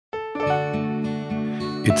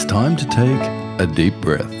It's time to take a deep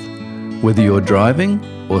breath. Whether you're driving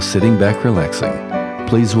or sitting back relaxing,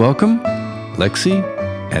 please welcome Lexi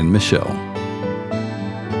and Michelle.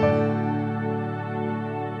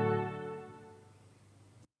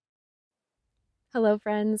 Hello,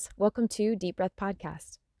 friends. Welcome to Deep Breath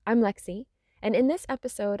Podcast. I'm Lexi, and in this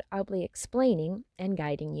episode, I'll be explaining and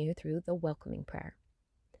guiding you through the welcoming prayer.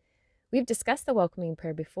 We've discussed the welcoming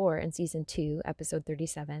prayer before in Season 2, Episode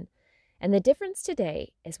 37, and the difference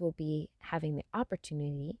today is we'll be having the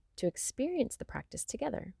opportunity to experience the practice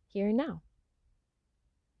together, here and now.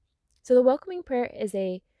 So the welcoming prayer is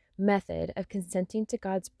a method of consenting to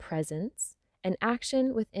God's presence and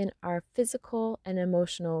action within our physical and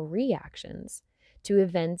emotional reactions to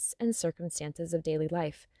events and circumstances of daily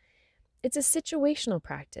life. It's a situational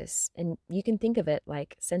practice, and you can think of it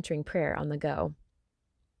like centering prayer on the go.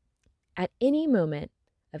 At any moment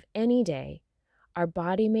of any day, our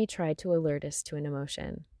body may try to alert us to an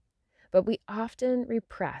emotion, but we often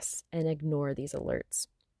repress and ignore these alerts.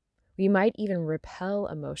 We might even repel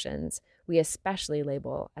emotions we especially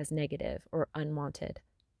label as negative or unwanted.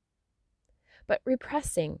 But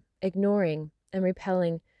repressing, ignoring, and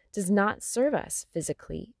repelling does not serve us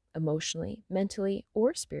physically, emotionally, mentally,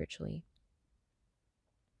 or spiritually.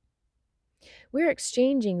 We're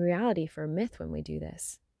exchanging reality for a myth when we do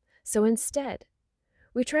this. So instead,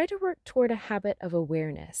 we try to work toward a habit of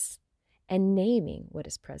awareness and naming what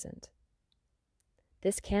is present.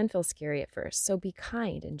 This can feel scary at first, so be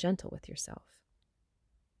kind and gentle with yourself.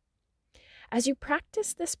 As you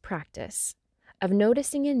practice this practice of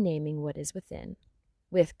noticing and naming what is within,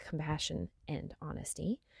 with compassion and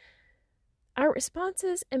honesty, our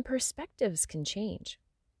responses and perspectives can change.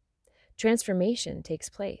 Transformation takes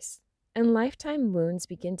place, and lifetime wounds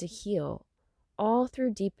begin to heal, all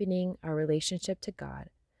through deepening our relationship to God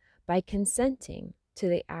by consenting to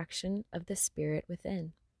the action of the Spirit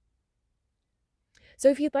within. So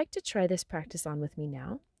if you'd like to try this practice on with me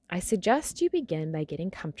now, I suggest you begin by getting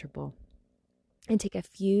comfortable and take a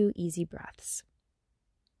few easy breaths.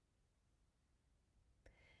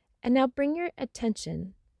 And now bring your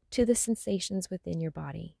attention to the sensations within your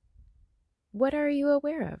body. What are you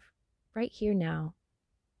aware of right here now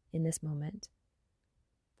in this moment?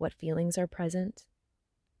 What feelings are present?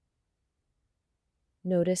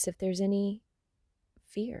 Notice if there's any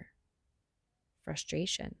fear,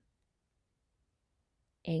 frustration,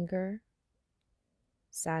 anger,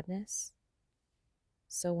 sadness,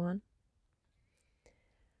 so on.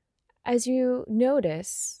 As you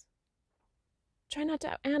notice, try not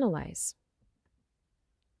to analyze.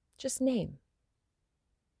 Just name.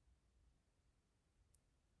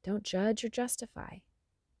 Don't judge or justify.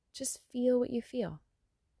 Just feel what you feel.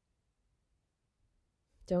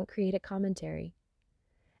 Don't create a commentary.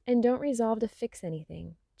 And don't resolve to fix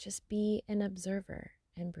anything. Just be an observer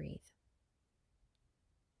and breathe.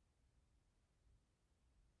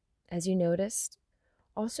 As you noticed,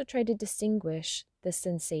 also try to distinguish the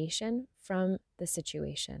sensation from the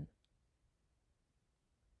situation.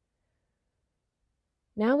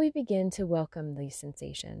 Now we begin to welcome these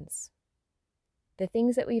sensations, the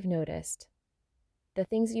things that we've noticed, the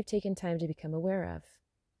things you've taken time to become aware of.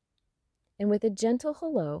 And with a gentle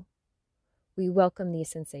hello, we welcome these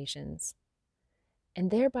sensations. And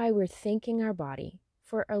thereby we're thanking our body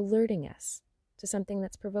for alerting us to something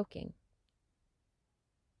that's provoking.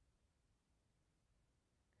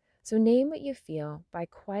 So name what you feel by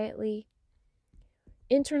quietly,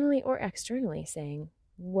 internally or externally, saying,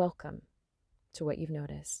 welcome to what you've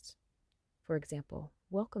noticed. For example,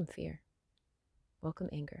 welcome fear, welcome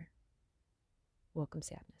anger, welcome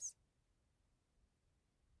sadness.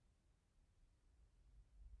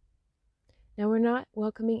 Now we're not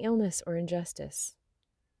welcoming illness or injustice.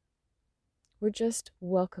 We're just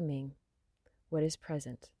welcoming what is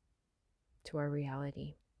present to our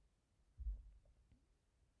reality.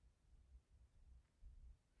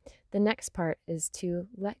 The next part is to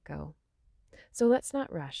let go. So let's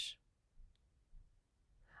not rush.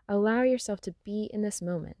 Allow yourself to be in this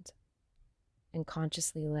moment and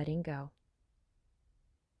consciously letting go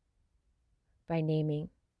by naming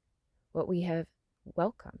what we have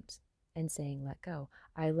welcomed and saying, let go.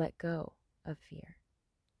 I let go of fear.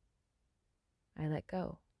 I let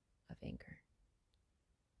go of anger.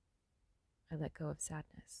 I let go of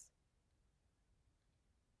sadness.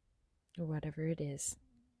 Or whatever it is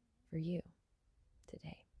for you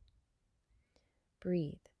today.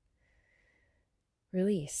 Breathe.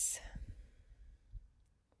 Release.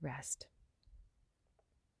 Rest.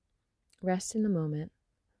 Rest in the moment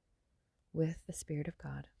with the Spirit of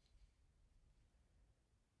God.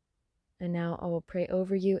 And now I will pray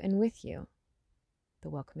over you and with you the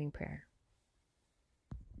welcoming prayer.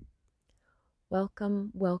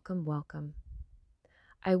 Welcome, welcome, welcome.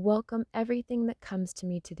 I welcome everything that comes to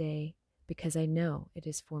me today because I know it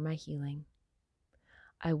is for my healing.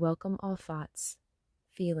 I welcome all thoughts,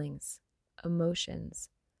 feelings, emotions,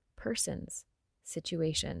 persons,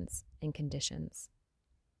 situations, and conditions.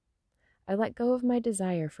 I let go of my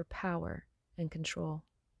desire for power and control.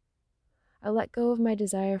 I let go of my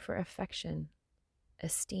desire for affection,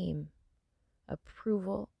 esteem,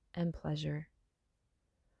 approval, and pleasure.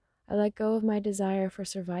 I let go of my desire for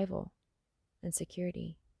survival and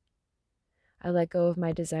security. I let go of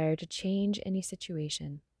my desire to change any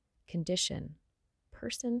situation, condition,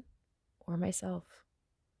 person, or myself.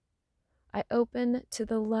 I open to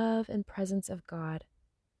the love and presence of God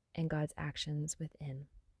and God's actions within.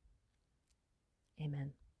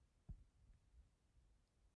 Amen.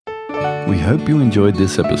 We hope you enjoyed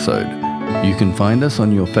this episode. You can find us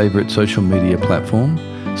on your favorite social media platform.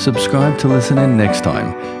 Subscribe to listen in next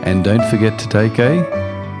time, and don't forget to take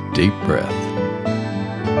a deep breath.